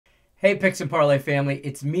Hey, Picks and Parlay family,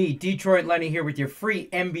 it's me, Detroit Lenny, here with your free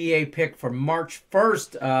NBA pick for March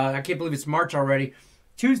 1st. I can't believe it's March already.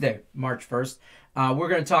 Tuesday, March 1st. We're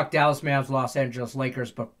going to talk Dallas Mavs, Los Angeles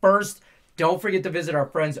Lakers. But first, don't forget to visit our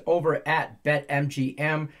friends over at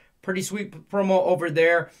BetMGM. Pretty sweet promo over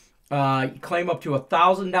there. You claim up to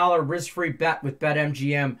 $1,000 risk-free bet with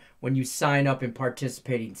BetMGM when you sign up in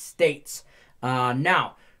participating states.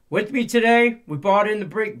 Now, with me today, we brought in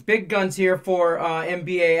the big guns here for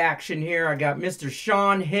NBA action here. I got Mr.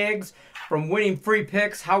 Sean Higgs from Winning Free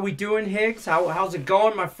Picks. How we doing, Higgs? How's it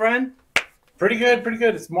going, my friend? Pretty good, pretty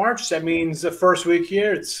good. It's March. That means the first week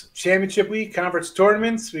here. It's championship week, conference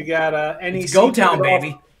tournaments. We got NEC. It's Go Town,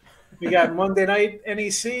 baby. We got Monday night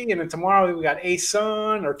NEC, and then tomorrow we got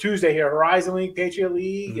ASUN, or Tuesday here, Horizon League, Patriot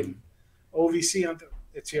League, and OVC.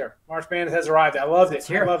 It's here. March Madness has arrived. I love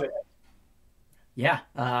it. I love it.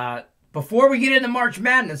 Yeah. Before we get into March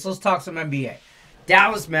Madness, let's talk some NBA.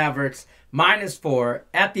 Dallas Mavericks, -4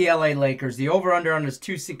 at the LA Lakers. The over-under on is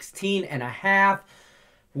 216.5.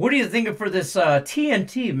 What are you thinking for this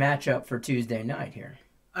TNT matchup for Tuesday night here?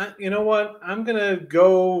 You know what? I'm going to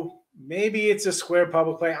go, maybe it's a square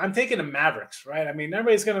public play. I'm taking the Mavericks, right? I mean,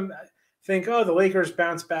 everybody's going to think, oh, the Lakers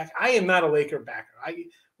bounce back. I am not a Laker backer.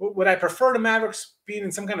 Would I prefer the Mavericks being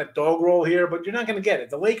in some kind of dog roll here? But you're not going to get it.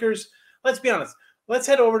 The Lakers, let's be honest. Let's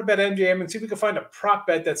head over to BetMGM and see if we can find a prop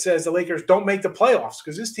bet that says the Lakers don't make the playoffs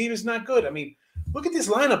because this team is not good. I mean, look at this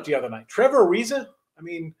lineup the other night. Trevor Ariza. I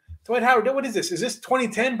mean, Dwight Howard. What is this? Is this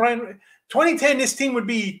 2010, Brian? 2010, this team would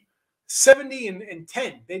be 70 and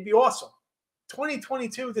 10. They'd be awesome.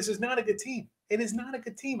 2022, this is not a good team. It is not a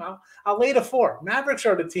good team. I'll lay the 4. Mavericks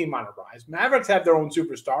are the team on a rise. Mavericks have their own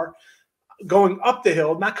superstar going up the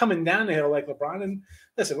hill, not coming down the hill like LeBron. And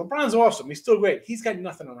listen, LeBron's awesome. He's still great. He's got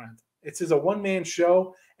nothing around him. It's just a one-man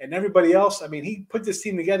show, and everybody else, I mean, he put this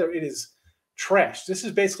team together. It is trash. This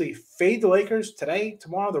is basically fade the Lakers today,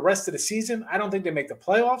 tomorrow, the rest of the season. I don't think they make the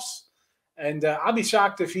playoffs, and I'll be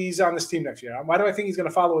shocked if he's on this team next year. Why do I think he's going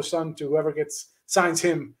to follow his son to whoever signs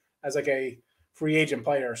him as like a free agent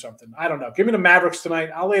player or something? I don't know. Give me the Mavericks tonight.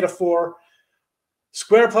 I'll lay the 4.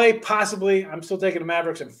 Square play, possibly. I'm still taking the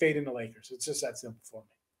Mavericks and fading the Lakers. It's just that simple for me.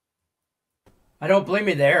 I don't blame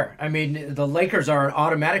you there. I mean, the Lakers are an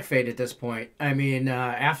automatic fade at this point. I mean,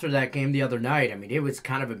 after that game the other night, I mean, it was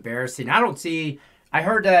kind of embarrassing. I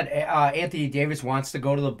heard that Anthony Davis wants to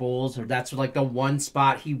go to the Bulls, or that's like the one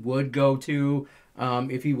spot he would go to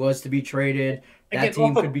if he was to be traded. That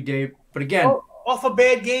team could be Dave. But again, off of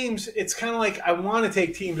bad games, it's kind of like I want to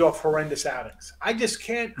take teams off horrendous outings. I just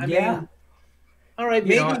can't. I mean, all right,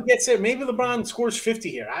 maybe he gets it. Maybe LeBron scores 50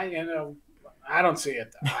 here. I don't see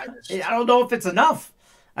it, though. I don't know if it's enough.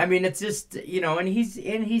 I mean, it's just, and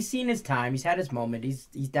he's seen his time. He's had his moment. He's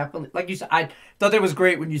definitely, like you said, I thought that was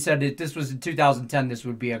great when you said that this was in 2010. This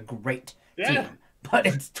would be a great team. But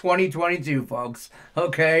it's 2022, folks.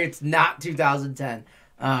 Okay? It's not 2010.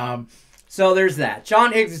 So there's that.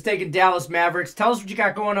 Sean Higgs is taking Dallas Mavericks. Tell us what you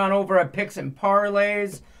got going on over at Picks and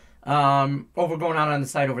Parlays. Going on the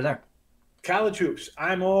site over there. College hoops.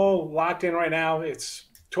 I'm all locked in right now. It's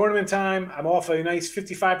tournament time. I'm off a nice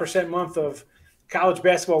 55% month of college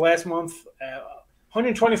basketball last month.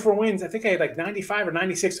 124 wins. I think I had like 95 or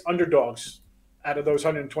 96 underdogs out of those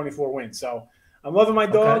 124 wins. So I'm loving my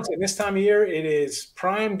dogs. Okay. And this time of year, it is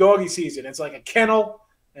prime doggy season. It's like a kennel,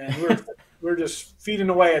 and we're just feeding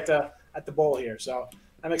away at the bowl here. So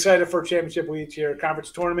I'm excited for championship week here, conference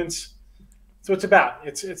tournaments. That's what it's about.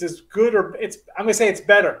 It's as good, or I'm gonna say it's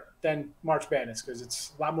better than March Madness because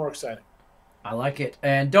it's a lot more exciting. I like it.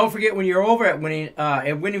 And don't forget, when you're over at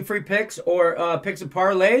winning free picks or Picks and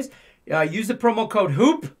Parlays, use the promo code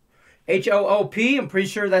HOOP, HOOP. I'm pretty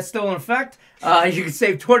sure that's still in effect. You can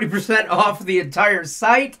save 20% off the entire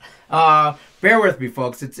site. Bear with me,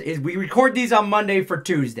 folks. We record these on Monday for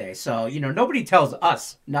Tuesday, so nobody tells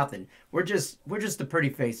us nothing. We're just the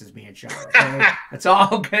pretty faces, me and Sean. Okay? That's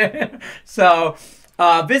all. Okay. So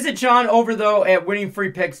visit Sean over though at Winning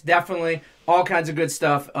Free Picks. Definitely. All kinds of good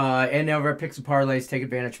stuff. And over at Picks and Parlays, take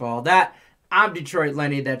advantage of all that. I'm Detroit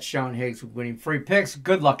Lenny. That's Sean Higgs with Winning Free Picks.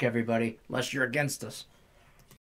 Good luck, everybody, unless you're against us.